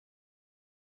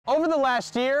Over the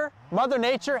last year, Mother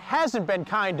Nature hasn't been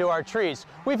kind to our trees.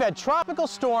 We've had tropical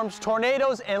storms,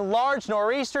 tornadoes, and large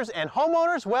nor'easters, and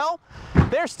homeowners, well,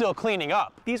 they're still cleaning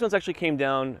up. These ones actually came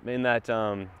down in that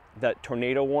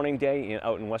tornado warning day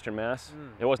out in Western Mass.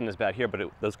 It wasn't as bad here, but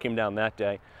those came down that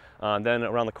day. Then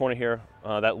around the corner here,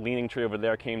 that leaning tree over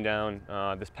there came down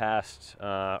this past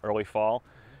early fall.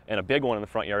 And a big one in the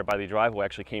front yard by the driveway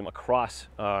actually came across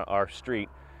our street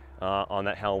on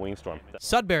that Halloween storm.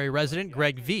 Sudbury resident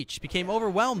Greg Veach became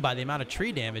overwhelmed by the amount of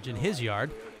tree damage in his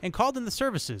yard and called in the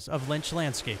services of Lynch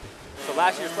Landscaping. So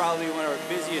last year's probably one of our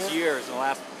busiest years in the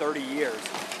last 30 years.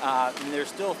 And there's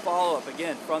still follow-up,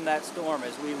 again, from that storm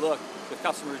as we look with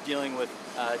customers dealing with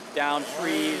downed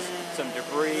trees, some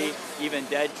debris, even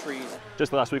dead trees.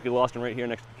 Just last week we lost them right here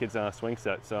next to the kids' swing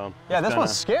set. So yeah, this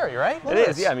one's scary, right? It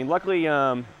is, yeah. I mean, luckily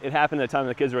it happened at the time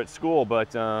the kids were at school,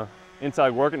 but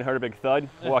inside working, heard a big thud,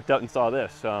 walked out and saw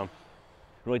this. So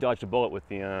really dodged a bullet with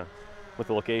the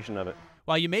location of it.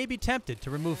 While you may be tempted to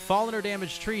remove fallen or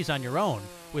damaged trees on your own,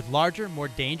 with larger, more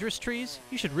dangerous trees,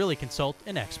 you should really consult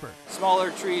an expert.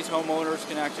 Smaller trees, homeowners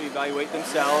can actually evaluate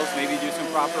themselves, maybe do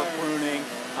some proper pruning,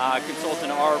 consult an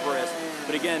arborist.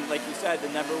 But again, like you said, the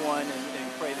number one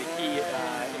and probably the key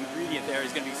ingredient there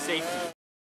is going to be safety.